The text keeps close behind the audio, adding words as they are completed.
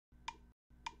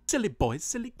Silly boys,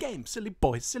 silly games, silly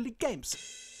boys, silly games.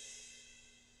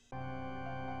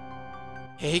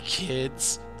 Hey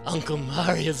kids, Uncle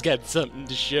Mario's got something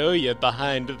to show you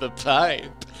behind the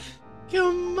pipe.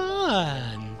 Come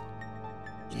on.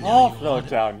 I'll float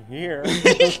down here.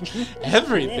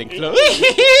 Everything close.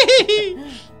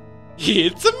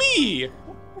 It's me,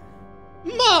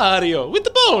 Mario with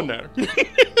the boner.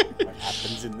 What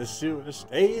happens in the sewer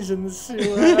stays in the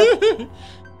sewer.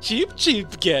 Cheap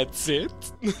Cheap gets it.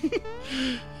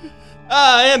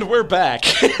 And we're back.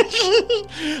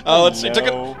 Let's see.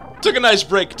 Took a nice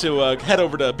break to head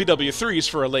over to BW3's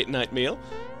for a late night meal.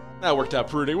 That worked out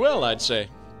pretty well, I'd say.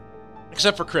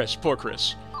 Except for Chris. Poor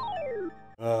Chris.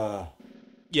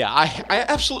 Yeah, I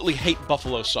absolutely hate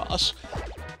buffalo sauce.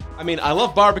 I mean, I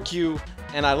love barbecue,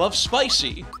 and I love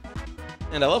spicy,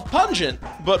 and I love pungent,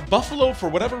 but buffalo, for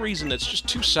whatever reason, it's just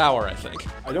too sour, I think.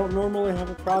 I don't normally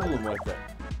have a problem with it.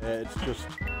 It's just...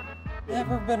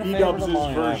 Never been a favorite of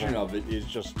mine. version of it is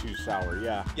just too sour,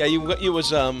 yeah. Yeah, you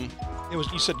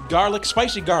said garlic,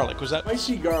 spicy garlic, was that?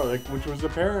 Spicy garlic, which was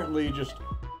apparently just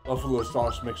buffalo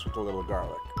sauce mixed with a little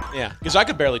garlic. Yeah, because I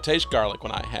could barely taste garlic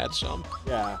when I had some.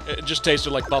 Yeah. It just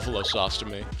tasted like buffalo sauce to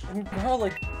me. And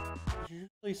garlic is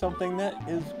usually something that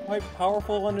is quite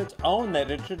powerful on its own,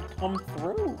 that it should come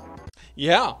through.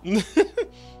 Yeah.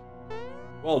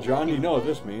 Well, John, you know what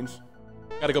this means.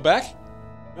 Gotta go back?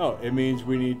 No, it means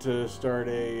we need to start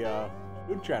a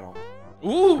food channel.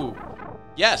 Ooh.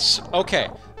 Yes. Okay.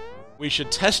 We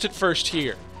should test it first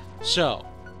here. So,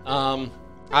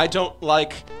 I don't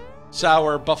like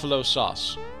sour buffalo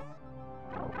sauce.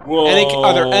 Whoa.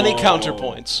 Are there any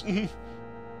counterpoints?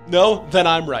 No? Then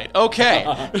I'm right. Okay.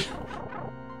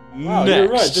 Wow, Next. you're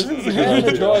right. This is a good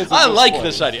idea. I like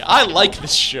this idea. I like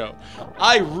this show.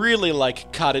 I really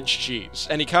like cottage cheese.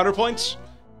 Any counterpoints?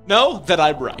 No? Then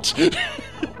I'm right.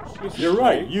 You're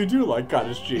right. You do like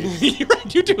cottage cheese. You're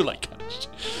right. You do like cottage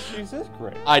cheese. Cheese is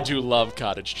great. I do love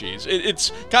cottage cheese.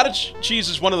 Cottage cheese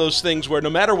is one of those things where no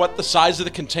matter what the size of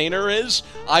the container is,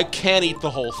 I can't eat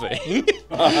the whole thing.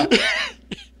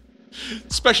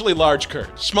 Especially large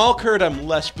curd. Small curd I'm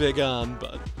less big on,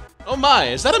 but... Oh my,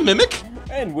 is that a mimic?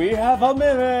 And we have a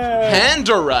mimic!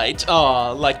 Pandorite.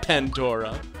 Aw, like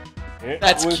Pandora.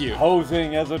 That's was cute.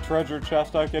 Posing as a treasure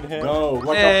chest I could hit. No,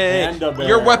 like Hey, a panda bear.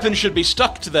 your weapon should be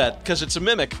stuck to that, because it's a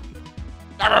mimic.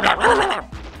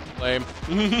 Lame.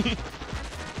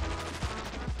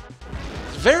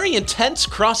 Very intense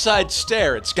cross-eyed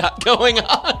stare it's got going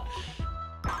on.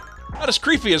 Not as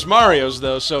creepy as Mario's,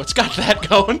 though, so it's got that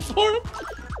going for him.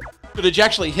 But did you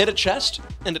actually hit a chest,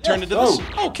 and it turned into this?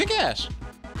 Oh, kick-ass.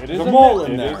 It is There's a mole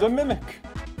in It there. is a mimic.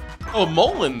 Oh, a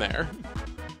mole in there.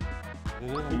 It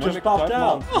is a You mimic just popped type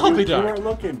out. monster. I'll be You darned. weren't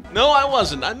looking. No, I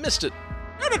wasn't. I missed it.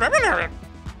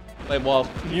 Lame wall.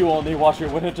 You only watch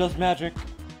it when it does magic.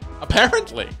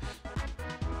 Apparently.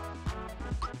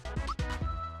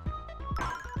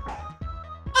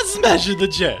 I smashed the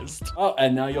chest. Oh,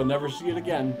 and now you'll never see it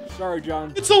again. Sorry,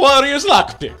 John. It's a warrior's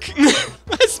lockpick.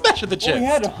 I smashed the chest. Well, we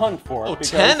had to hunt for it. Oh, because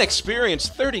 10 experience,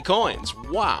 30 coins.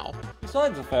 Wow.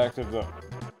 Besides the fact of the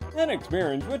 10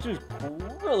 experience, which is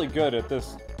really good at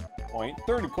this point,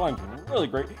 30 coins, really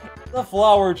great. The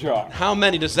flower jar. How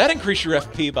many does that increase your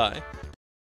FP by?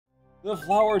 The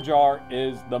flower jar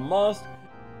is the must,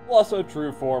 plus a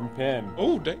true form pin.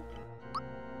 Oh, dang.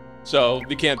 So,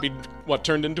 you can't be, what,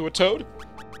 turned into a toad?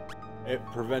 It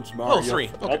prevents Mario. Oh, 3.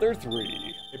 Okay. Other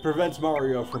 3. It prevents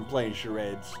Mario from playing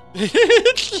charades.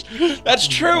 That's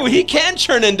true. He can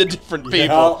turn into different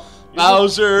people. Yeah.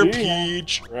 Bowser, Yeah.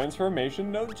 Peach.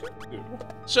 Transformation no 2.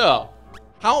 So,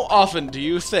 how often do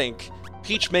you think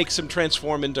Peach makes him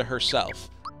transform into herself,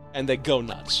 and they go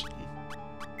nuts?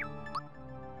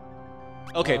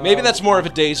 Okay, maybe that's more of a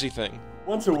Daisy thing.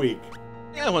 Once a week.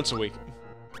 Yeah, once a week.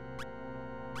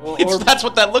 Or That's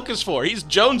what that look is for. He's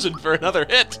jonesing for another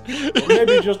hit. or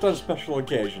maybe just on special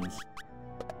occasions.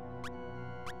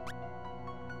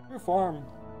 True form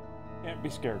can't be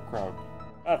scarecrowed.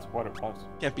 That's what it was.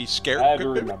 Can't be scared. I had to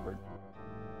remember.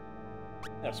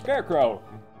 Yeah, scarecrow.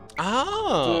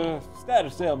 Oh. It's a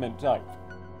status ailment type.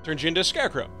 Turns you into a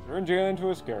scarecrow. Turns you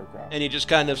into a scarecrow. And you just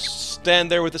kind of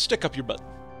stand there with a stick up your butt.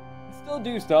 You still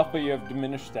do stuff, but you have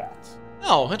diminished stats.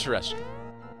 Oh, interesting.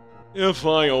 If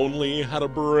I only had a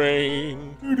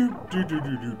brain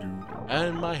Do-do-do-do-do-do-do.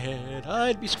 and my head,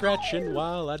 I'd be scratching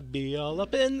while I'd be all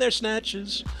up in their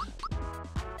snatches.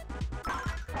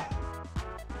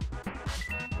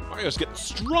 Mario's getting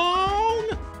strong!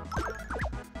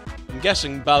 I'm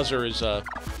guessing Bowser is a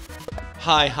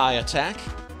high attack.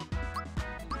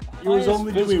 He was Highest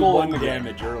only doing physical 1 in the game.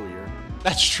 damage earlier.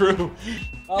 That's true.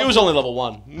 It was only level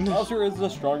 1. Bowser is the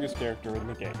strongest character in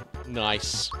the game.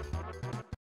 Nice.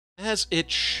 As it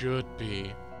should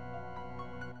be.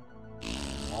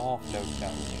 Oh, no,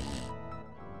 no.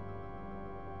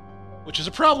 Which is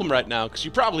a problem right now, because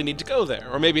you probably need to go there.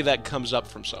 Or maybe that comes up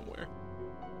from somewhere.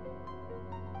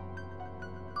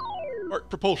 Arc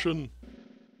propulsion.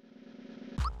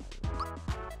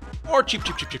 Or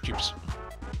cheeps.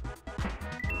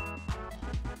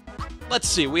 Let's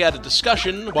see, we had a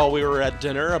discussion while we were at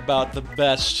dinner about the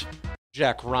best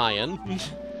Jack Ryan.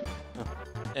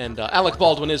 And Alec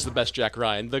Baldwin is the best Jack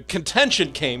Ryan. The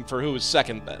contention came for who is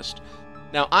second best.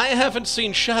 Now, I haven't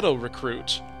seen Shadow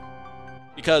Recruit,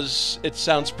 because it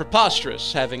sounds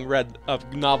preposterous, having read a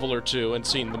novel or two and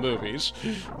seen the movies.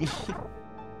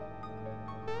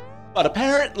 But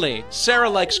apparently, Sarah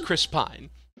likes Chris Pine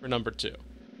for number 2.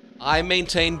 I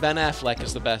maintain Ben Affleck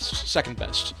is the best, second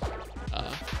best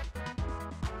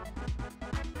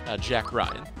Jack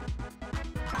Ryan.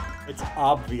 It's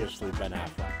obviously Ben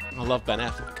Affleck. I love Ben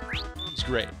Affleck. He's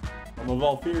great. Home of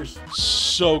all fears.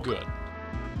 So good.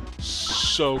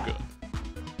 So good.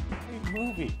 Great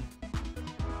movie.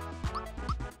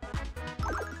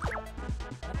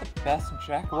 Not the best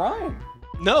Jack Ryan.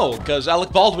 No, because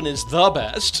Alec Baldwin is the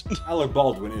best. Alec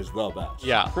Baldwin is the best.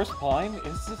 Yeah. Chris Pine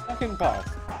is the second best.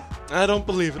 I don't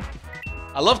believe it.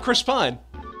 I love Chris Pine.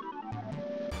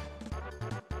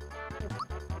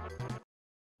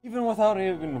 Even without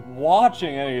even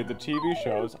watching any of the TV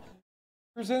shows,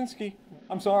 Krasinski.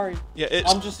 I'm sorry. Yeah,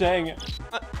 it's, I'm just saying it.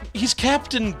 he's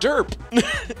Captain Derp.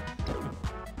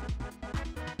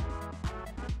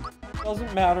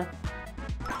 Doesn't matter.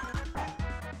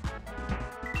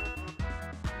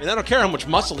 I mean, I don't care how much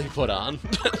muscle he put on.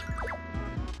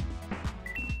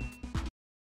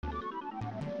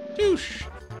 Douche.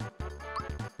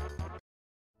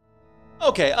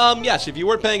 Okay, yes, if you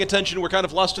weren't paying attention, we're kind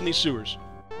of lost in these sewers.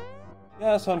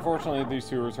 Yes, unfortunately, these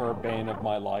sewers are a bane of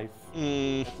my life.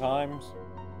 At times.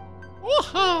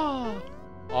 Waha!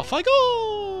 Off I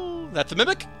go! That the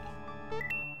mimic?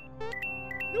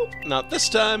 Nope, not this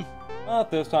time. Not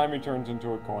this time, he turns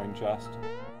into a coin chest.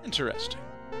 Interesting.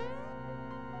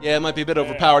 Yeah, it might be a bit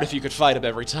overpowered if you could fight him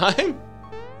every time.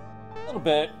 A little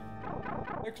bit.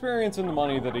 Experience in the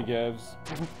money that he gives.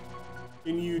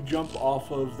 Can you jump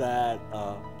off of that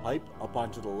pipe up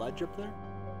onto the ledge up there?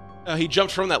 He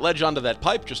jumped from that ledge onto that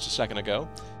pipe just a second ago.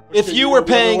 But If can you you were go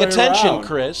the other paying way attention, around?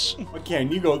 Chris. But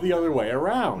can you go the other way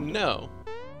around? No.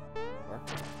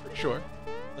 Pretty sure.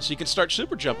 Unless you can start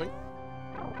super jumping.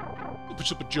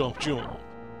 Super jump.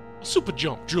 Super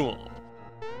jump.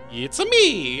 It's a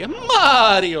me,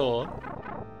 Mario.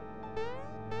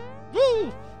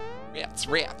 Woo! Rats.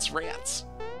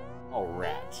 Oh,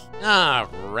 rats. Ah,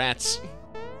 rats.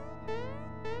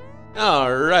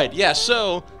 Alright, yeah,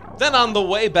 so, then on the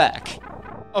way back,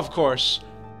 of course,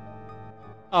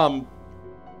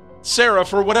 Sarah,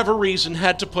 for whatever reason,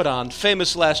 had to put on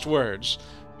famous last words,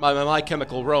 My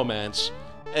Chemical Romance,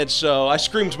 and so I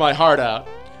screamed my heart out,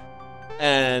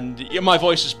 and my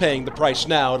voice is paying the price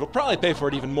now. It'll probably pay for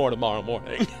it even more tomorrow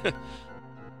morning.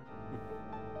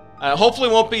 Hopefully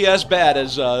it won't be as bad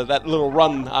as that little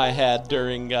run I had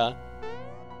during the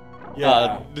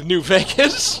New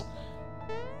Vegas.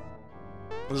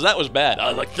 Because that was bad.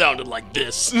 I sounded like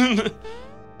this.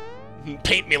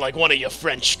 Paint me like one of your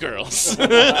French girls. Woo!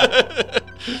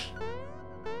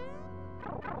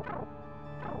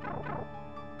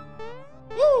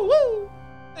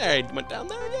 There, he went down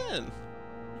there again.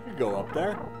 You could go up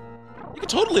there. You could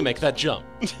totally make that jump.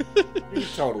 You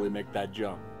could totally make that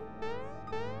jump.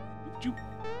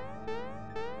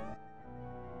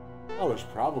 Oh, there's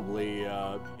probably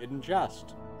a hidden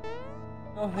chest.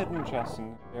 No hidden chests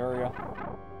in the area.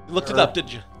 You looked it up,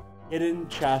 did you? Hidden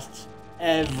chests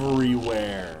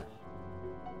everywhere.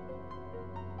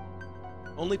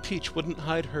 Only Peach wouldn't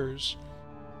hide hers.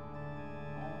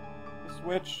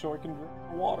 Switch so I can drink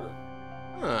the water.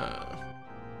 Huh.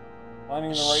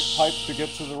 Finding the right pipe to get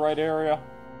to the right area.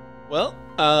 Well,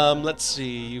 let's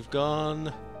see. You've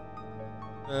gone.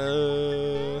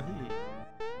 You've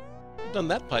done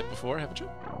that pipe before, haven't you?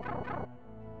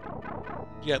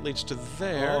 Yeah, it leads to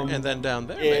there, and then down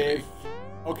there, maybe.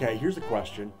 Okay, here's a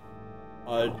question.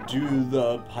 Do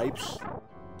the pipes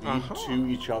lead to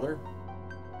each other?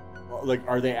 Like,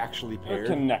 are they actually They're paired?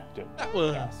 connected. That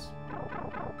was. Yes.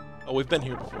 Oh, we've been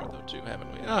here before, though, too,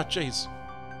 haven't we? Ah, jeez.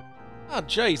 Ah,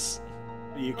 jeez.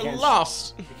 You I'm can't,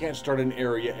 lost. you can't start in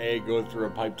area A, go through a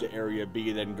pipe to area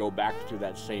B, then go back through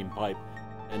that same pipe,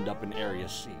 end up in area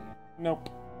C. Nope.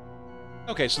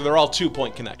 Okay, so they're all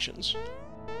 2-point connections.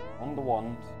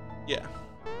 1-to-1. Yeah.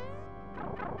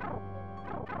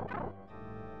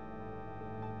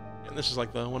 And this is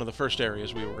like one of the first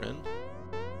areas we were in.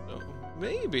 So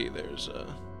maybe there's a...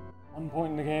 One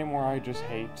point in the game where I just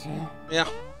hate. Yeah.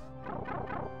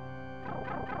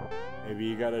 Maybe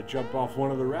you gotta jump off one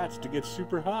of the rats to get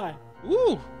super high.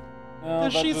 Ooh! No,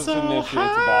 that She's just so initiates a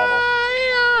battle.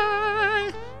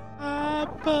 high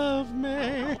above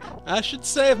me. I should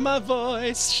save my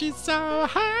voice. She's so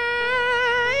high.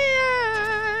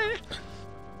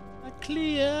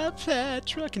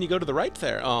 Cleopatra. Can you go to the right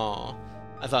there? Oh,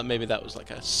 I thought maybe that was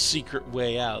like a secret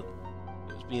way out.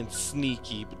 It was being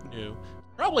sneaky, but no.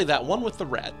 Probably that one with the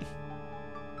rat.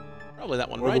 Probably that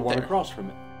one Or right the one there. across from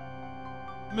it.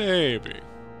 Maybe.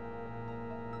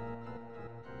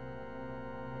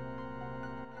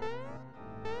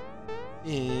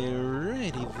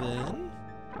 Alrighty then.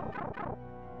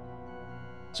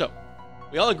 So,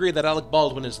 we all agree that Alec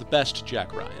Baldwin is the best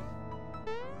Jack Ryan.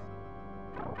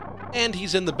 And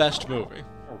he's in the best movie.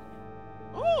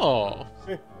 Oh,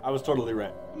 I was totally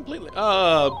right. completely.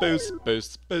 Oh, boost,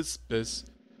 boost, boost, boost.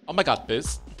 Oh my god,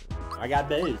 boost. I got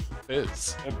booze.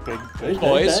 Booze. A big Booze,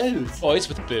 Boys, booze. boys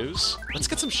with booze. Let's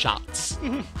get some shots.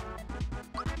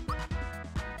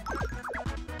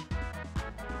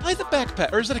 Either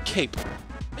backpack, or is it a cape?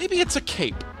 Maybe it's a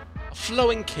cape. A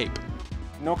flowing cape.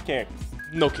 no kicks.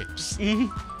 No capes.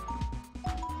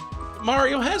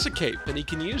 Mario has a cape, and he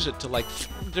can use it to, like,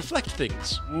 deflect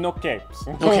things. No capes.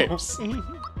 No capes.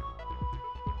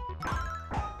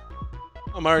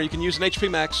 Oh, Mario, you can use an HP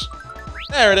max.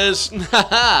 There it is.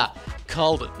 Haha!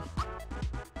 Called it.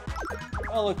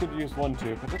 Well, it could use one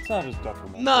too, but it's not as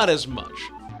detrimental. Not as much.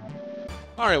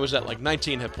 Mario was at, like,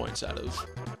 19 hit points out of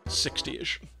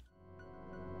 60-ish.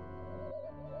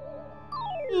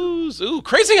 Booze. Ooh,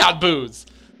 Crazy Hot Booze!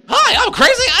 Hi, I'm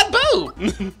Crazy Hot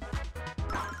Boo!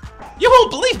 You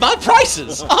won't believe my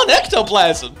prices on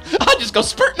ectoplasm! I just go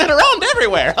spurting it around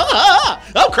everywhere! Ha ha ha!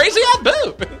 I'm Crazy Hot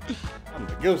Boo! I'm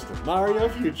the ghost of Mario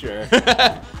Future.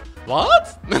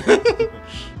 What?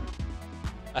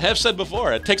 I have said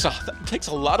before, it takes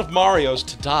a lot of Marios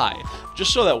to die,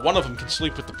 just so that one of them can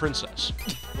sleep with the princess.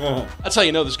 That's how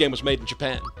you know this game was made in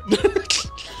Japan.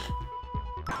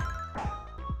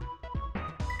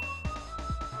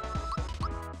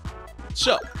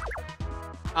 So,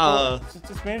 Since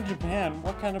it's made in Japan,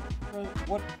 what kind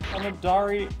of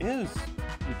Dari is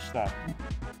each step?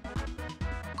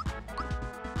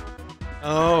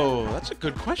 oh, that's a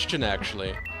good question,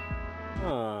 actually.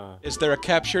 Huh. Is there a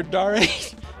captured Dari?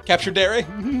 Captured Dari?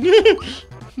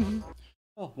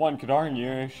 Well, one could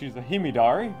argue she's a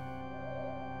Himidari.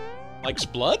 Likes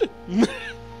blood?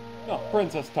 No,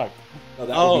 princess type. No,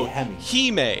 that Oh, would be Hemi.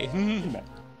 Hime. Hime.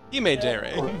 Hime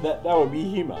Dari. Or that would be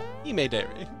Hema. Hime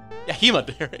Dari. Yeah, Hima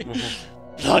Dari.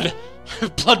 Blood.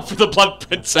 Blood for the Blood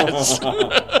Princess.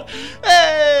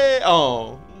 Hey!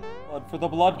 Oh. Blood for the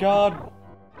blood god.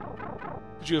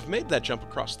 Could you have made that jump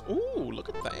across the... Ooh, look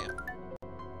at that.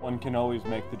 One can always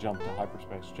make the jump to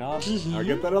hyperspace, John. I'll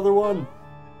get that other one.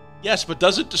 Yes, but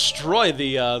does it destroy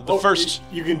the first...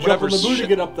 You can jump on the boot to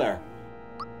get up there.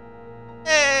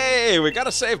 Hey, we got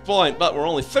a save point, but we're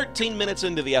only 13 minutes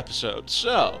into the episode,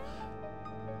 so...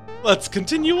 Let's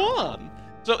continue on.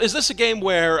 So, is this a game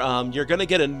where you're gonna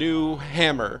get a new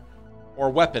hammer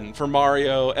or weapon for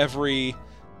Mario every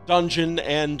dungeon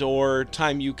and or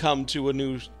time you come to a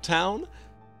new town?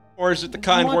 Or is it the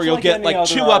kind Much where you'll like get any like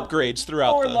other 2 upgrades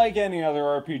throughout Or the... like any other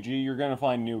RPG, you're gonna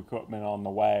find new equipment on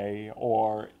the way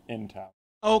or in town.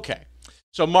 Okay.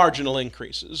 So marginal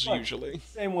increases, Right. usually.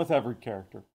 Same with every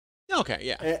character. Okay,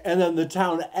 yeah. And then the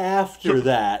town after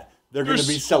that, they're going to be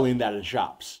There's- selling that in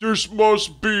shops. This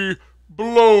must be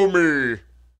below me.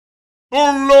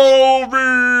 Below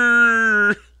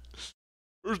me!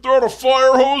 Is that a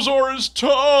fire hose or his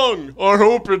tongue? I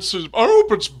hope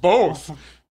it's both.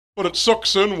 But it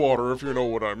sucks in water, if you know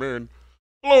what I mean.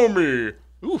 Blow me.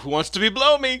 Ooh, who wants to be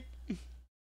blow me?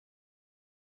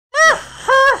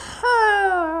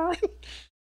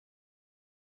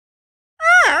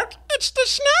 It's the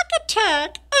snack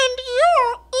attack, and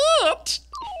you're it.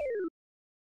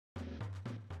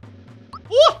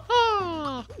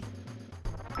 Wah-ha!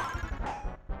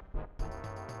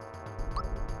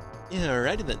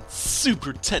 Alrighty then,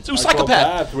 super tense. Ooh,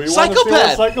 psychopath! We want to see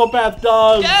what psychopath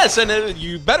does. Yes, and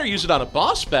you better use it on a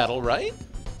boss battle, right?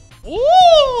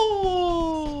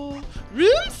 Ooh!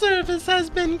 Room service has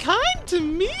been kind to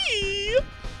me.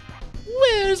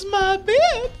 Where's my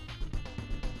bib?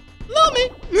 Love me.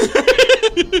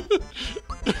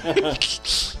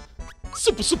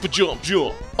 Super jump.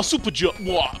 A super jump.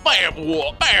 Wah, bam,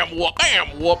 wah, bam, wah,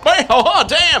 bam, wah, bam. Oh,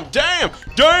 damn.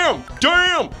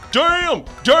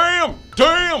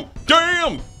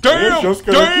 It's just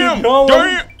gonna keep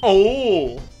going.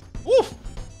 Oh. Oof.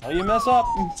 How you mess up?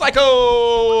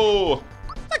 Psycho!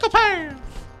 Psychopath!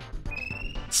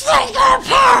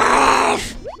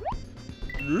 Psychopath!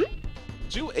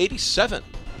 287.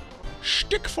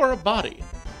 Stick for a body.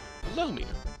 Below me.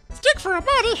 Stick for a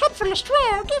body, head for a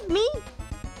straw. Give me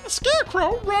a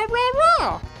scarecrow. Rah, rah,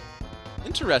 rah.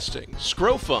 Interesting.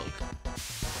 Scrofunk.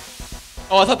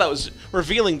 Oh, I thought that was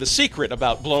revealing the secret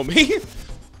about Blow Me.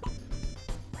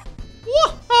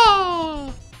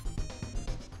 Wah-ha!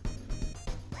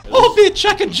 Oh, bitch,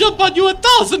 I can jump on you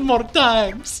 1,000 more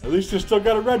times! At least you still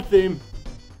got a red theme.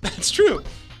 That's true.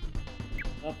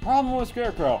 The problem with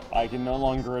Scarecrow, I can no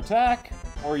longer attack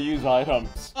or use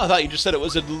items. Oh, I thought you just said it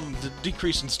was a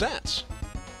decrease in stats.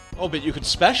 Oh, but you could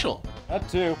special. That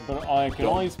too, but I can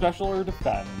only special or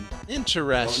defend. Don't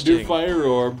Interesting. do fire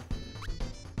orb.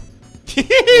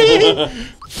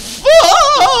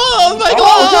 Oh, my Oh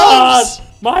gloves! God!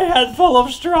 My head full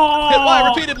of straw! Hit Y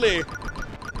repeatedly.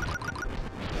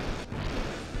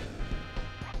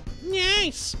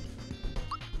 Nice.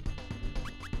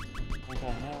 What the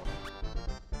hell?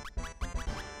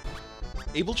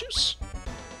 Able juice?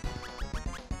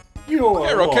 You're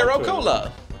Caro welcome.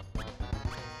 Cola.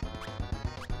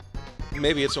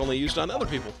 Maybe it's only used on other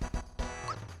people.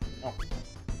 Oh.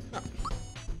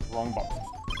 Wrong button.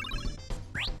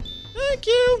 Thank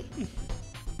you.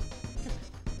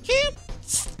 Can't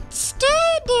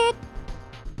stand it.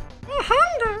 The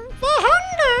hunger.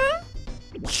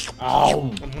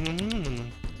 Ow!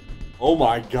 Oh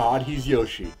my God, he's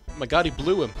Yoshi. Oh my god, he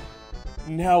blew him.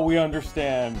 Now we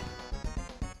understand.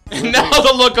 And now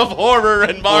the look of horror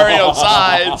in Mario's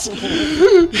eyes.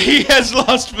 He has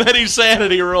lost many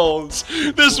sanity rolls.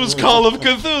 This was Call of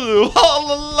Cthulhu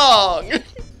all along.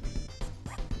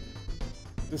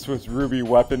 This was Ruby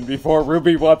Weapon before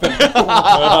Ruby Weapon.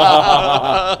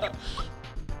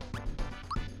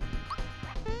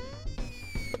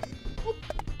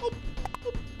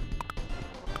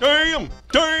 Damn!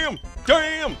 Damn!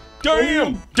 Damn!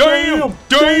 Damn! Damn!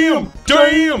 Damn! Damn!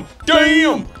 Damn!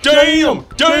 Damn!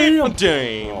 Damn!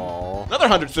 Damn! Aw. Another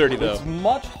 130 though. It's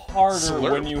much harder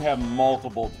Slurp. when you have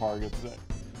multiple targets there.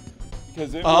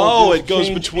 Because it Oh, will it just goes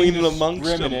change between and amongst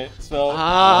them. indiscriminate, so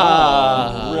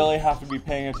Ah. you really have to be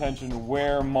paying attention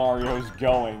where Mario's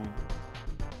going.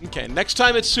 Okay, next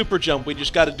time it's super jump, we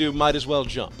just gotta do might as well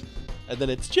jump. And then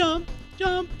it's jump,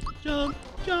 jump, jump,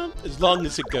 jump, as long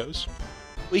as it goes.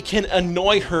 We can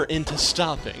annoy her into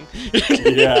stopping.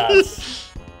 Yes.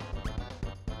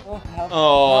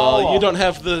 Oh, you don't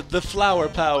have the flower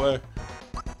power.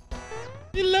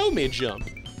 Below me jump.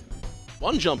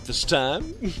 One jump this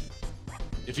time.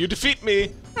 If you defeat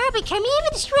me, I'll become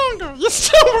even stronger. You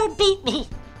still won't beat me.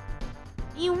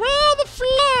 Beware the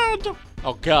flood.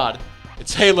 oh god,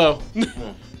 it's Halo.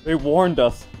 They warned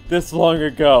us this long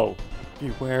ago.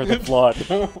 Beware the flood.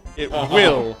 It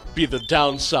will be the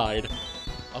downside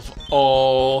of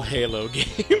all Halo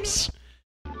games.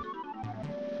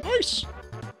 Nice.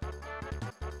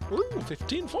 Ooh,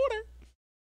 1540.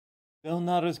 Still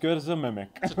not as good as a mimic.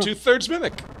 It's a 2/3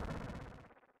 mimic.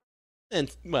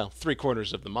 And, well,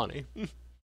 3/4 of the money.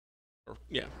 Or,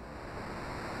 yeah.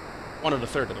 1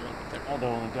 1/3 of the money. There.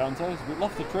 Although on the downside is we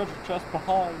left the treasure chest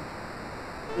behind.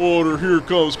 Water, here it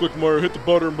comes. Quick, Mario, hit the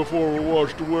button before we're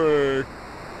washed away.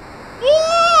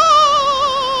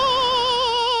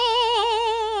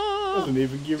 Doesn't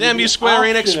even give Damn the you, Square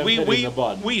option Enix. of hitting the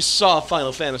button. We saw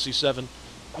Final Fantasy VII.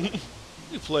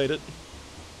 We played it.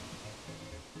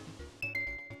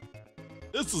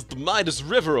 This is the Midas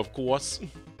River, of course.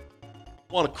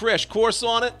 Want a crash course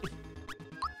on it?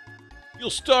 You'll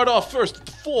start off first at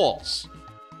the falls.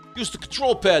 Use the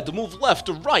control pad to move left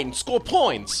or right and score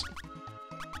points.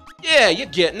 Yeah, you're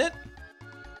getting it.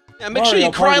 Yeah, make sure Mario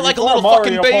you cry Party like a before little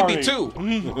fucking Mario baby, Party. too.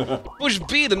 Push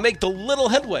B to make the little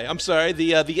headway. I'm sorry,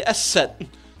 the S set.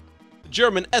 The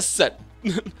German S set.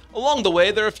 Along the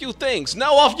way, there are a few things.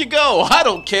 Now off you go. I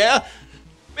don't care.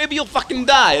 Maybe you'll fucking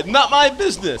die. Not my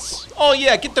business. Oh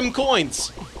yeah, get them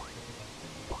coins.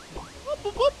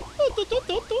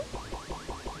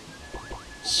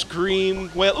 Scream.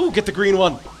 Well, ooh, get the green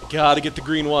one. Gotta get the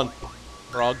green one.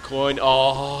 Frog coin.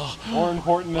 Oh. More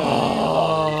important than any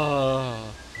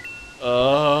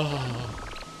of them.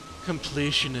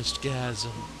 Completionist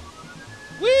gasm.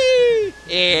 Whee!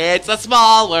 It's a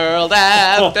small world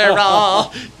after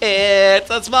all. It's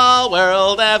a small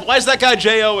world after. Why is that guy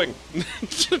J-O-ing?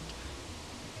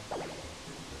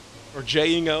 Or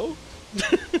J-ing O?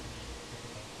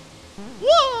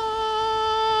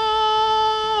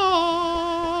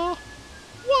 Whoa!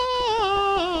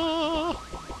 Whoa!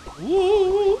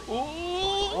 Woo!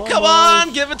 Ooh. Come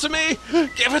on, give it to me!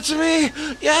 Give it to me!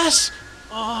 Yes!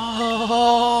 Oh!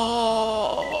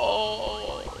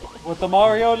 what the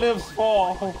Mario lives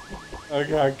for. Oh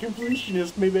god,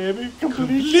 completionist me, baby.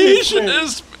 Completionist me.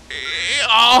 Completionist me.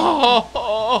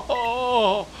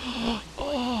 Oh.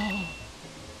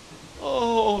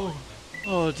 Oh,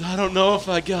 I don't know if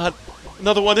I got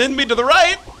another one in me. To the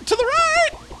right, to the right,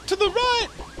 to the right,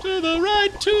 to the right,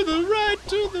 to the right,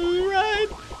 to the right.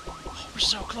 Oh, we're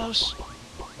so close.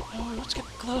 Oh, it's getting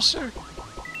closer.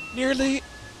 Nearly.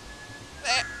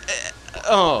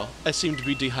 Oh, I seem to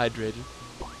be dehydrated.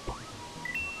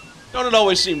 Don't it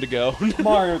always seem to go?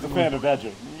 Mario's a fan of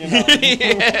edging, you know.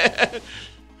 Yeah.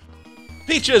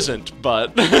 Peach isn't,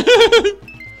 but...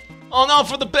 Oh no,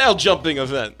 for the bail jumping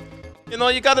event. You know,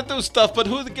 you gotta do stuff, but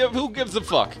who gives a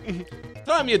fuck?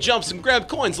 Time you jumps and grab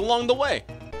coins along the way.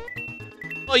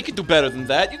 Oh, you can do better than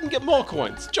that. You can get more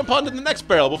coins. Jump onto the next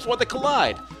barrel before they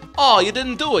collide. Oh, you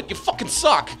didn't do it. You fucking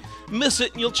suck. Miss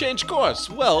it and you'll change course.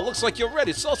 Well, it looks like you're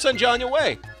ready, so I'll send you on your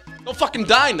way. Don't fucking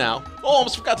die now. Oh,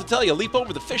 almost forgot to tell you. Leap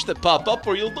over the fish that pop up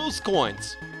or you'll lose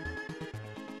coins.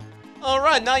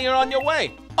 Alright, now you're on your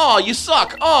way. Oh, you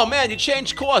suck. Oh, man, you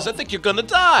changed course. I think you're gonna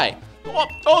die.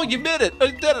 Oh, you did it.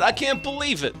 You did it. I can't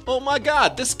believe it. Oh, my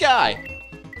God, this guy.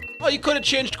 Oh, you could have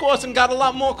changed course and got a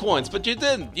lot more coins, but you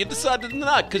didn't. You decided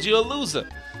not, because you're a loser.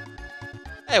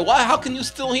 Hey, why? How can you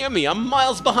still hear me? I'm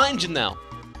miles behind you now.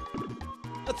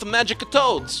 That's the magic of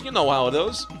Toads. You know how it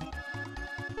is.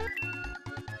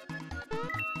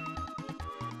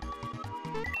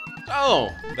 Oh,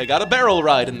 they got a barrel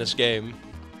ride in this game.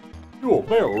 Cool,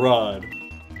 barrel ride.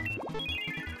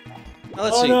 Now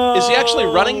let's see. No. Is he actually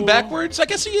running backwards? I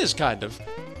guess he is, kind of.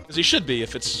 As he should be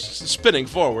if it's spinning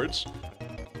forwards.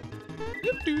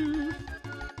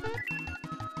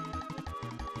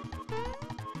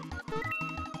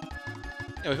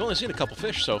 Yeah, we've only seen a couple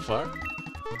fish so far.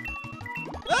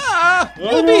 Ah!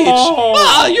 Your beach!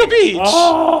 Ah, your beach!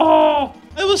 Ah!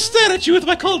 I will stare at you with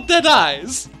my cold dead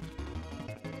eyes!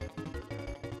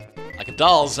 Like a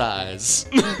doll's eyes.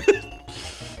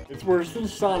 It's worse than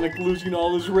Sonic losing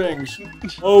all his rings.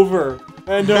 Over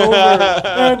and over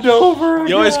and over again.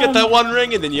 You always get that one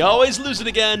ring and then you always lose it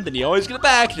again, then you always get it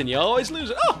back, then you always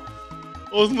lose it. Oh!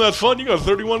 Wasn't that fun? You got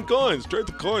 31 coins. Trade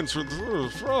the coins for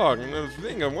the frog. And the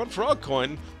thing, and one frog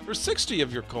coin for 60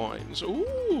 of your coins.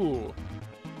 Ooh.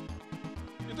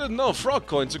 You didn't know frog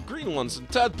coins are green ones in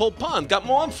Tadpole Pond. Got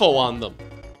more info on them.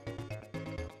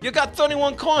 You got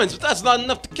 31 coins, but that's not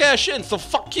enough to cash in, so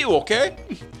fuck you, okay?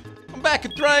 Come back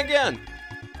and try again.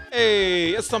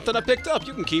 Hey, it's something I picked up.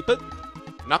 You can keep it.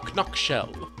 Knock knock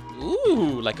shell.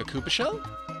 Ooh, like a Koopa shell?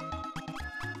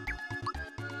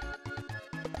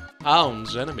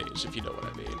 Hounds enemies, if you know what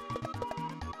I mean.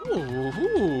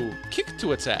 Ooh, kick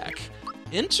to attack.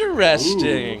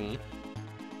 Interesting.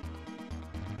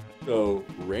 So,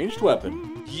 ranged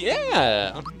weapon.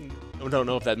 Yeah. I don't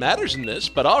know if that matters in this,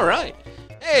 but all right.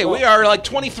 Hey, we are like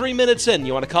 23 minutes in.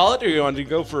 You want to call it, or you want to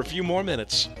go for a few more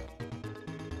minutes?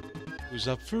 Who's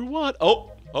up for what?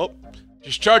 Oh,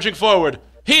 she's charging forward,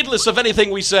 heedless of anything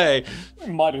we say.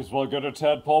 We might as well go to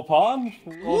Tadpole Pond.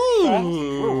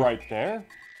 Ooh. We're right there.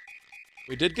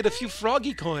 We did get a few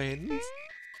froggy coins.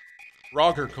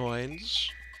 Frogger coins.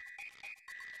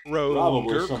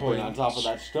 Probably Roger something coins. on top of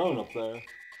that stone up there.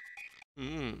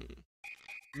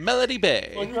 Melody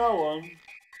Bay. Like that one.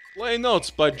 Play notes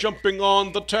by jumping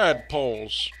on the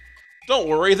tadpoles. Don't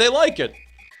worry, they like it.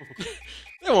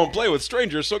 They won't play with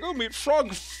strangers, so go meet Frog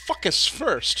Fuckus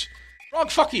first. Frog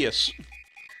Fuckius.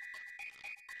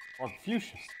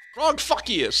 Frogfucius. Frog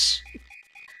Fuckius.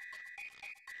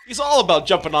 He's all about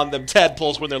jumping on them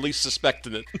tadpoles when they're least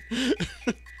suspecting it.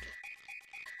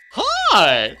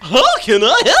 Hi! How can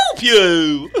I help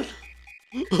you?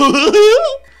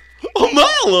 Oh,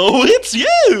 Milo, it's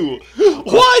you!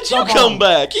 Why'd you come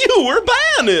back? You were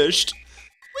banished!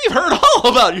 We've heard all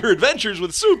about your adventures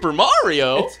with Super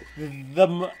Mario! It's the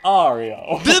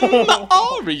Mario. The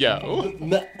Mario!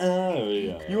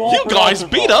 Mario. You guys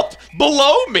beat up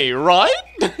below me, right?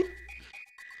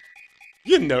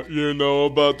 You know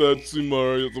about that, see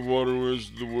Mario, the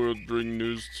waterways of the world bring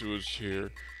news to us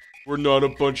here. We're not a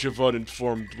bunch of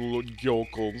uninformed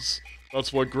yokels.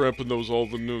 That's why Grandpa knows all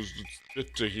the news that's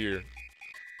fit to hear.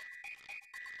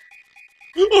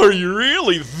 Are you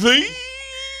really the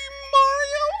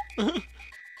Mario?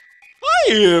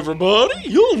 Hey everybody,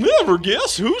 you'll never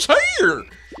guess who's here!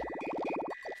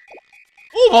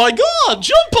 Oh my god,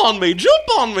 jump on me,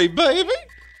 baby!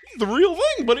 He's the real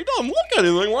thing, but he doesn't look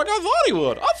anything like I thought he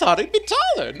would. I thought he'd be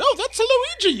taller. No, that's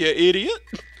Luigi, you idiot.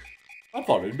 I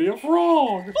thought it'd be a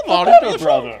frog. I thought he'd be a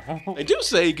brother. frog. They do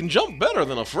say he can jump better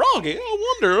than a froggy.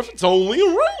 I wonder if it's only a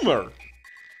rumor.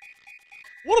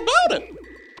 What about it?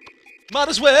 Might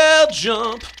as well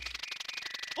jump.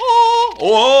 Oh,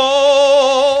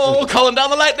 calling down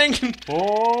the lightning.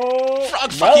 Oh,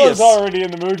 Frog Melo's fuckiest. already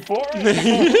in the mood for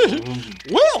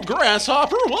it. Well,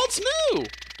 grasshopper, what's new?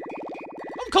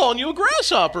 I'm calling you a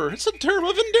grasshopper. It's a term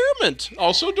of endearment,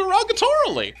 also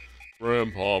derogatorily.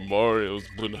 Grandpa Mario's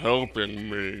been helping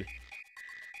me.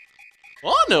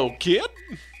 I know, kid.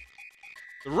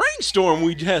 The rainstorm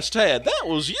we just had, that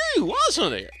was you,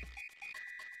 wasn't it?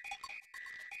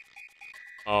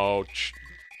 Ouch.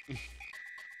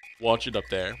 Watch it up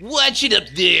there. Watch it up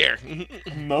there.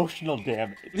 Emotional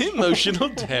damage. Emotional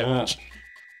damage.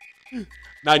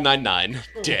 999.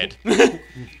 Dead. You're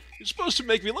supposed to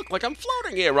make me look like I'm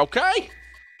floating here, okay?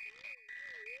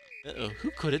 Uh-oh,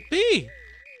 who could it be?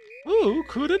 Who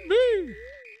could it be?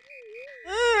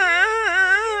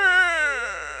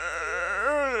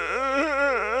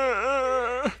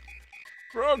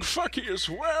 Frog Fucky is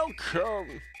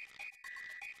welcome.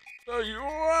 So you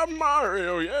are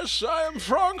Mario, yes, I am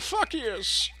Frog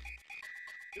Fuckius.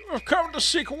 You have come to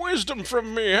seek wisdom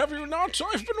from me, have you not?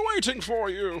 I've been waiting for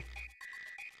you.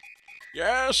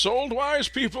 Yes, old wise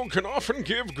people can often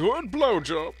give good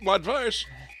blowjob advice.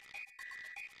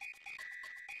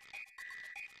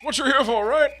 What you're here for,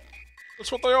 right?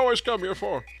 That's what they always come here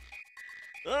for.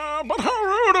 But how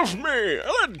rude of me!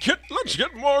 Let's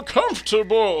get more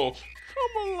comfortable.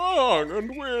 Come along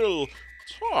and we'll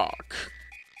talk.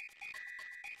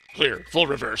 Clear, full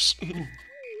reverse.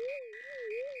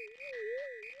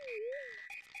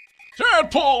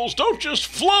 Tadpoles, don't just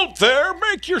float there,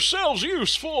 make yourselves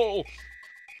useful.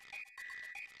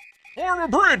 Form a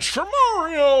bridge for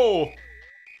Mario.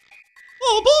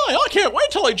 Oh boy, I can't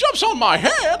wait till he jumps on my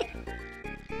head.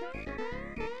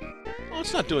 Oh,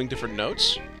 it's not doing different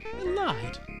notes. I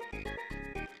lied.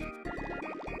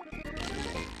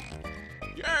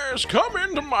 Yes, come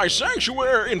into my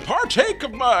sanctuary and partake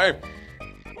of my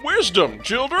wisdom,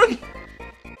 children.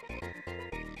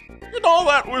 Get all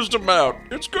that wisdom out.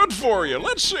 It's good for you.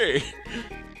 Let's see.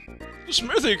 The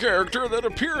Smithy character that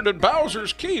appeared at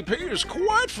Bowser's Keep, he is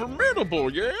quite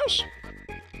formidable, yes?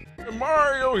 And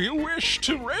Mario, you wish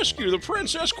to rescue the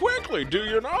princess quickly, do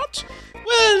you not?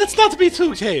 Well, let's not be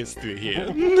too hasty here.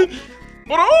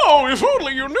 But oh, if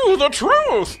only you knew the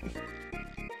truth!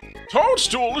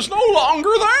 Toadstool is no longer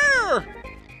there!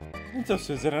 Princess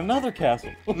is in another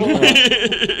castle.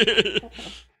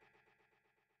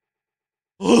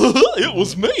 It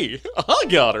was me. I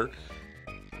got her.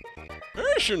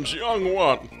 Patience, young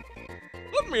one.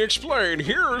 Let me explain.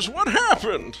 Here's what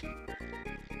happened.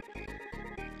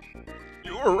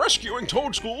 You were rescuing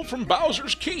Toadstool from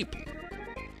Bowser's Keep.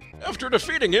 After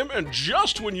defeating him, and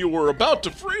just when you were about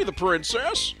to free the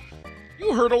princess,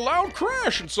 you heard a loud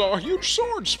crash and saw a huge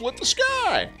sword split the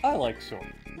sky. I like swords.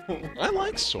 I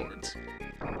like swords.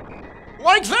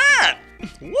 Like that!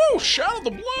 Whoosh, out of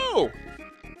the blue!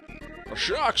 A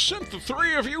shock sent the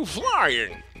three of you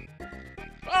flying.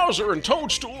 Bowser and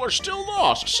Toadstool are still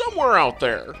lost, somewhere out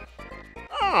there.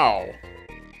 Ow!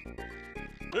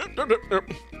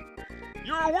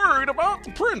 You're worried about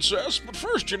the princess, but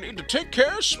first you need to take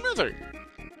care of Smithy.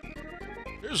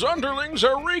 His underlings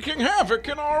are wreaking havoc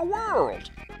in our world.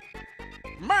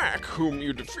 Mac, whom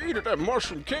you defeated at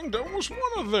Mushroom Kingdom, was one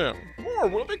of them. More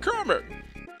will be coming.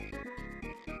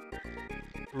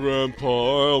 Grandpa,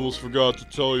 I almost forgot to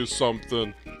tell you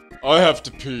something. I have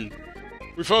to pee.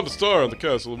 We found a star on the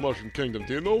castle of Mushroom Kingdom.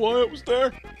 Do you know why it was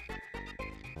there?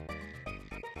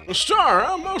 A star,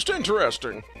 huh? Most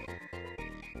interesting.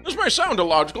 This may sound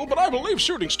illogical, but I believe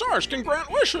shooting stars can grant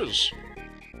wishes.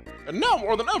 And now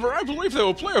more than ever, I believe they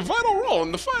will play a vital role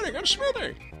in the fight against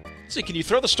Smithy. See, can you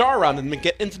throw the star around and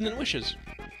get infinite wishes?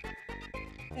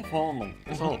 If only.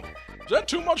 If only. Is that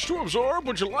too much to absorb?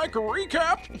 Would you like a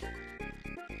recap?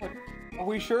 Are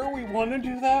we sure we want to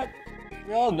do that?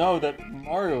 We all know that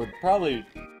Mario would probably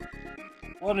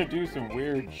want to do some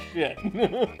weird shit.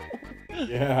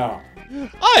 Yeah.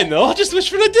 I know, I'll just wish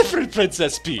for a different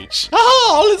Princess Peach.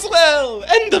 Ah, all is well.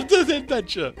 End of the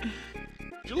adventure.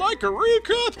 Would you like a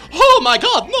recap? Oh my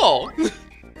god, no!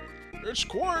 It's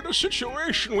quite a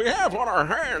situation we have on our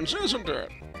hands, isn't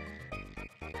it?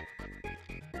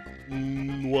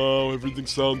 Wow, everything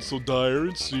sounds so dire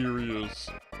and serious.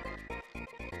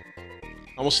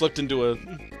 Almost slipped into a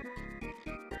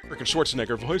frickin'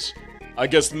 Schwarzenegger voice. I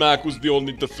guess Mac was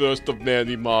only the first of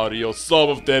many Mario. Some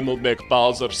of them will make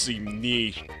Bowser seem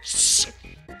niche.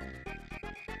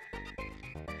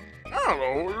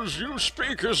 Hellos, you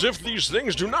speak as if these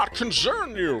things do not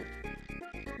concern you.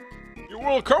 You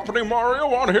will accompany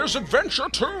Mario on his adventure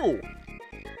too.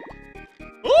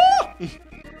 Ah!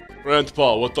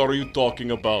 Grandpa, what are you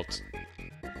talking about?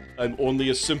 I'm only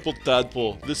a simple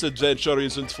tadpole. This adventure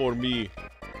isn't for me.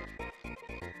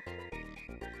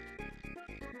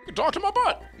 talk to my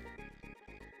butt.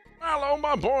 Mallow,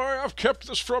 my boy, I've kept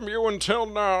this from you until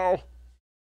now.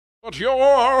 But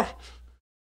you're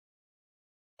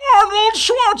Arnold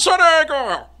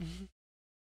Schwarzenegger!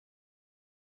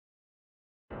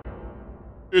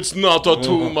 It's not a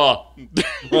tumor.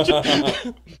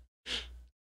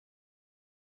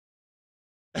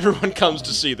 Everyone comes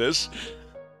to see this.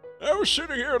 I was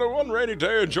sitting here on one rainy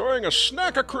day enjoying a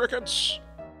snack of crickets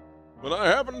when I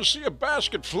happened to see a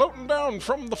basket floating down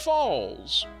from the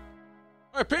falls.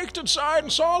 I peeked inside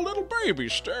and saw a little baby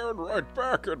staring right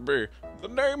back at me. The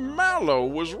name Mallow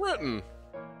was written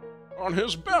on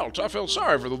his belt. I felt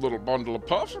sorry for the little bundle of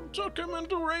puff and took him in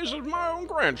to raise as my own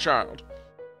grandchild.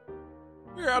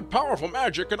 He had powerful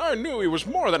magic, and I knew he was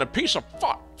more than a piece of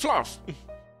fluff.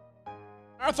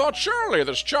 I thought surely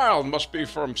this child must be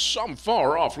from some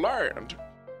far-off land.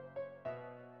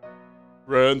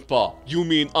 Grandpa, you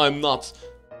mean I'm not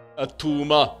a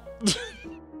tumor?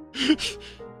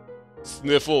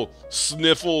 Sniffle,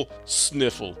 sniffle,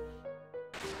 sniffle.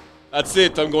 That's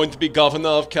it, I'm going to be governor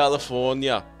of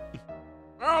California.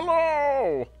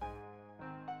 Hello!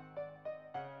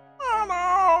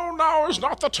 Hello! Now is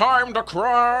not the time to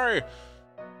cry!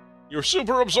 You're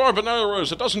super absorbent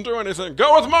anyways, it doesn't do anything.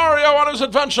 Go with Mario on his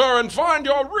adventure and find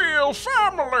your real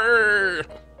family!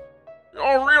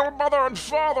 Your real mother and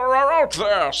father are out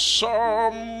there,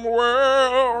 somewhere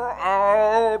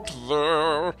out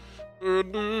there,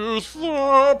 beneath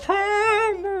the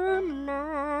pale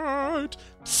moonlight.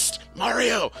 Psst,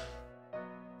 Mario!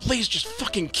 Please just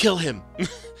fucking kill him.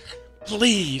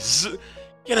 Please!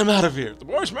 Get him out of here. The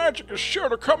boy's magic is sure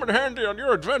to come in handy on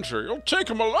your adventure. You'll take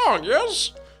him along,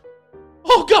 yes?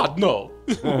 Oh god, no!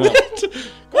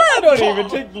 I don't even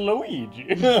take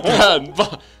Luigi.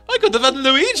 Grandpa, I could have had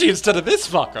Luigi instead of this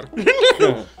fucker.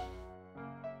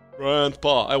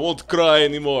 Grandpa, I won't cry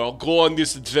anymore. I'll go on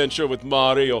this adventure with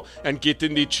Mario and get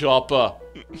in the chopper.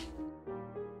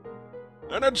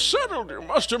 Then it's settled. You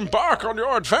must embark on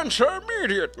your adventure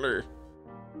immediately.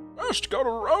 First, go to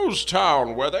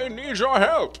Rosetown, where they need your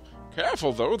help.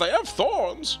 Careful, though, they have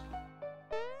thorns.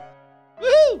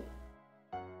 Woo!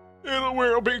 It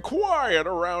will be quiet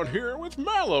around here with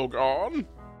Mallow gone.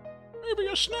 Maybe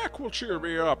a snack will cheer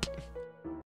me up.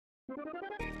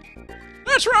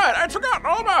 That's right, I'd forgotten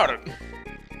all about it.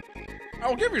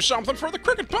 I'll give you something for the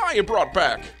cricket pie you brought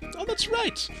back. Oh, that's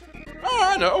right. Oh,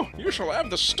 I know. You shall have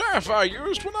the staff I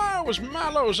used when I was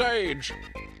Mallow's age.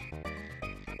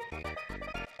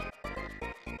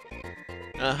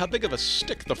 How big of a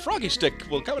stick? The froggy stick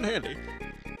will come in handy.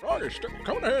 Froggy stick will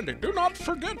come in handy. Do not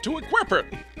forget to equip it.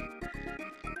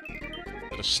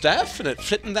 Got a staff and it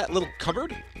fit in that little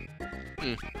cupboard?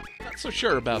 Not so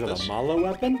sure about Is it this. a Mallow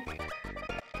weapon?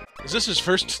 Is this his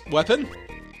first weapon?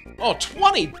 Oh,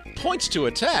 20 points to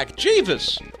attack.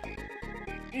 Jeeves!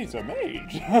 He's a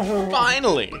mage.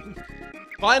 Finally!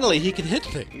 Finally, he can hit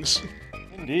things.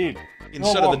 Indeed.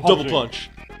 Instead No of the more double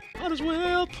punching. punch. Might as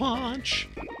well punch.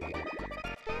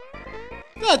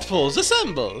 Tadpoles,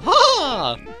 assemble!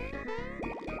 Ha!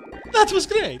 That was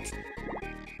great.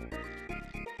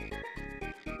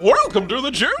 Welcome to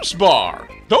the juice bar.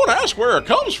 Don't ask where it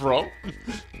comes from.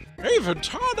 David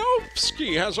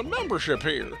Tadowski has a membership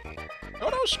here.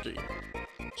 Tadowski.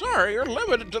 Sorry, you're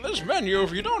limited to this menu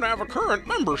if you don't have a current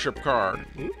membership card.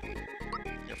 Here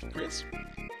for Chris.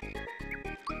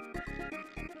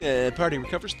 Party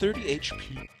recovers 30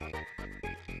 HP.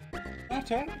 Not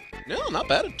terrible. No, not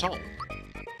bad at all.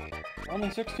 Only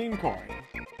 16 coin.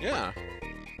 Yeah.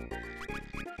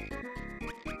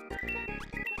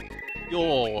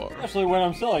 Your Especially when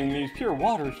I'm selling these pure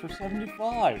waters for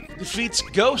 75. defeats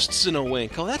ghosts in a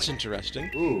wink. Oh, that's interesting.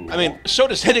 Ooh. I mean, so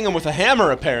does hitting them with a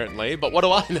hammer, apparently, but what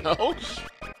do I know?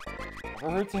 Never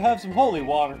hurts to have some holy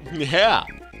water. Yeah.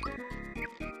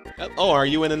 Oh, are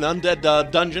you in an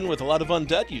undead dungeon with a lot of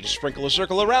undead? You just sprinkle a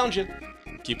circle around you.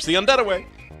 Keeps the undead away.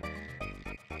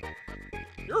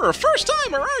 You're a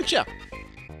first-timer, aren't you?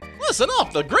 Listen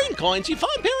up, the green coins you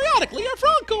find periodically are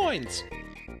frog coins.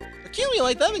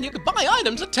 Accumulate them and you can buy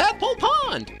items at Tadpole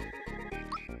Pond.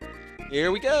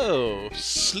 Here we go.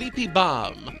 Sleepy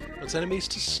Bomb. Puts enemies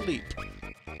to sleep.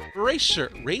 Bracer.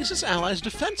 Raises allies'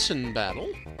 defense in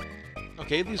battle.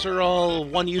 Okay, these are all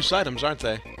one-use items, aren't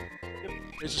they?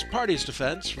 Raises party's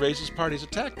defense. Raises party's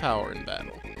attack power in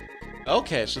battle.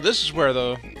 Okay, so this is where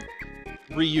the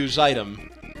reuse item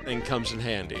thing comes in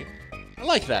handy. I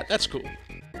like that. That's cool.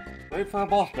 Great for a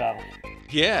boss battle.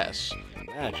 Yes.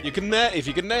 Magic. You can if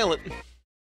you can nail it.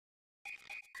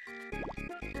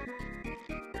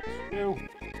 Ew.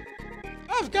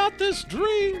 I've got this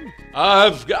dream.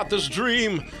 I've got this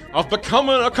dream of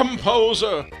becoming a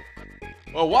composer.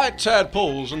 Well, white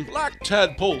tadpoles and black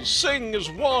tadpoles sing as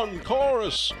one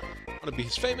chorus. I want to be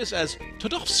as famous as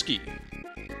Todovsky.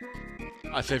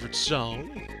 My favorite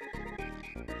song.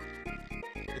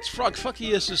 It's Frog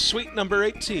Fuckius' Sweet Number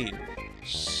 18.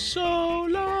 So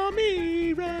la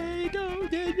mi re do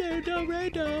do re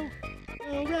do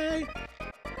re.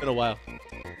 Been a while.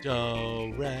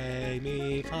 Do re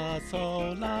mi fa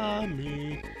sol la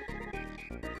mi.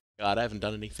 God, I haven't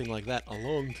done anything like that in a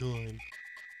long time.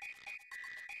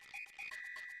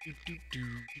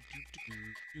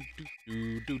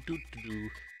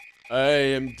 I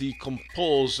am the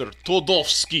composer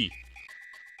Todovsky.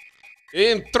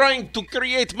 I'm trying to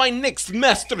create my next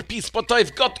masterpiece, but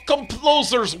I've got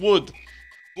composer's wood.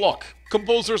 Block.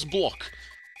 Composer's block.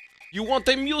 You want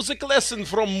a music lesson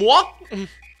from moi?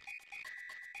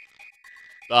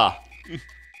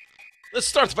 Let's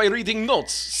start by reading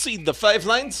notes. See the 5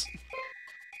 lines?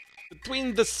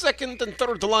 Between the second and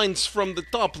third lines from the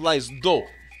top lies do.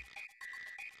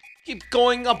 Keep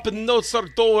going up and notes are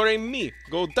do, re, mi.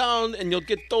 Go down and you'll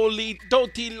get do, li, do,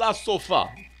 ti, la, so, fa.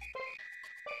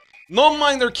 No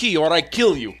minor key or I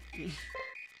kill you.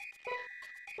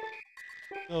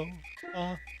 Do,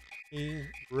 fa, mi,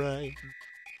 re.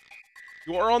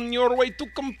 You are on your way to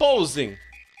composing.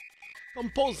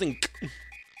 Composing.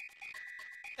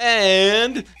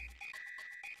 And...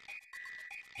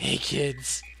 Hey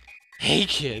kids. Hey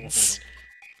kids.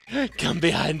 Come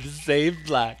behind the save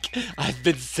block. I've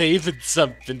been saving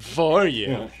something for you.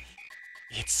 Yeah.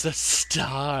 It's a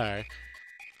star.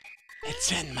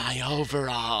 It's in my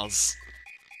overalls.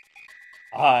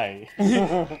 Hi.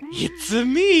 It's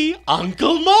me,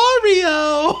 Uncle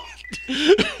Mario.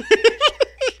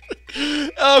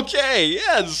 Okay,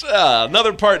 yes,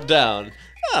 another part down.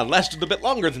 Lasted a bit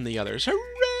longer than the others.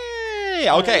 Hooray!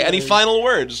 Okay, any final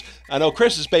words? I know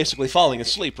Chris is basically falling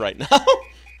asleep right now.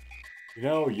 You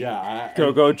know, yeah.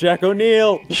 Go, Jack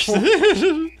O'Neill.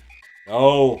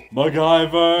 No,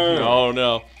 MacGyver. Oh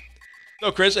no.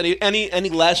 No, Chris, any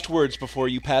last words before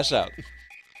you pass out?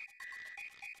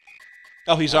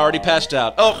 Oh, he's already passed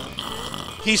out. Oh,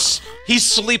 he's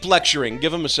sleep lecturing.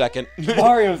 Give him a second.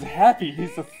 Mario's happy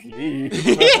he's asleep.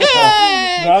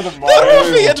 Yay! Now the The Mario.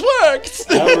 roofie, it worked!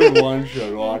 Everyone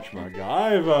should watch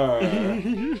MacGyver.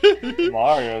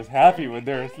 Mario's happy when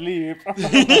they're asleep.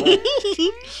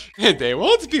 They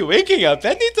won't be waking up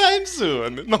anytime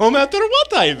soon, no matter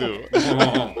what I do.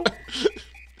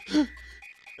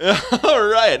 All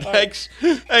right, thanks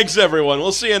everyone.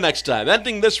 We'll see you next time.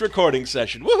 Ending this recording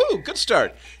session. Woohoo! Good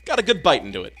start. Got a good bite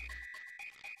into it.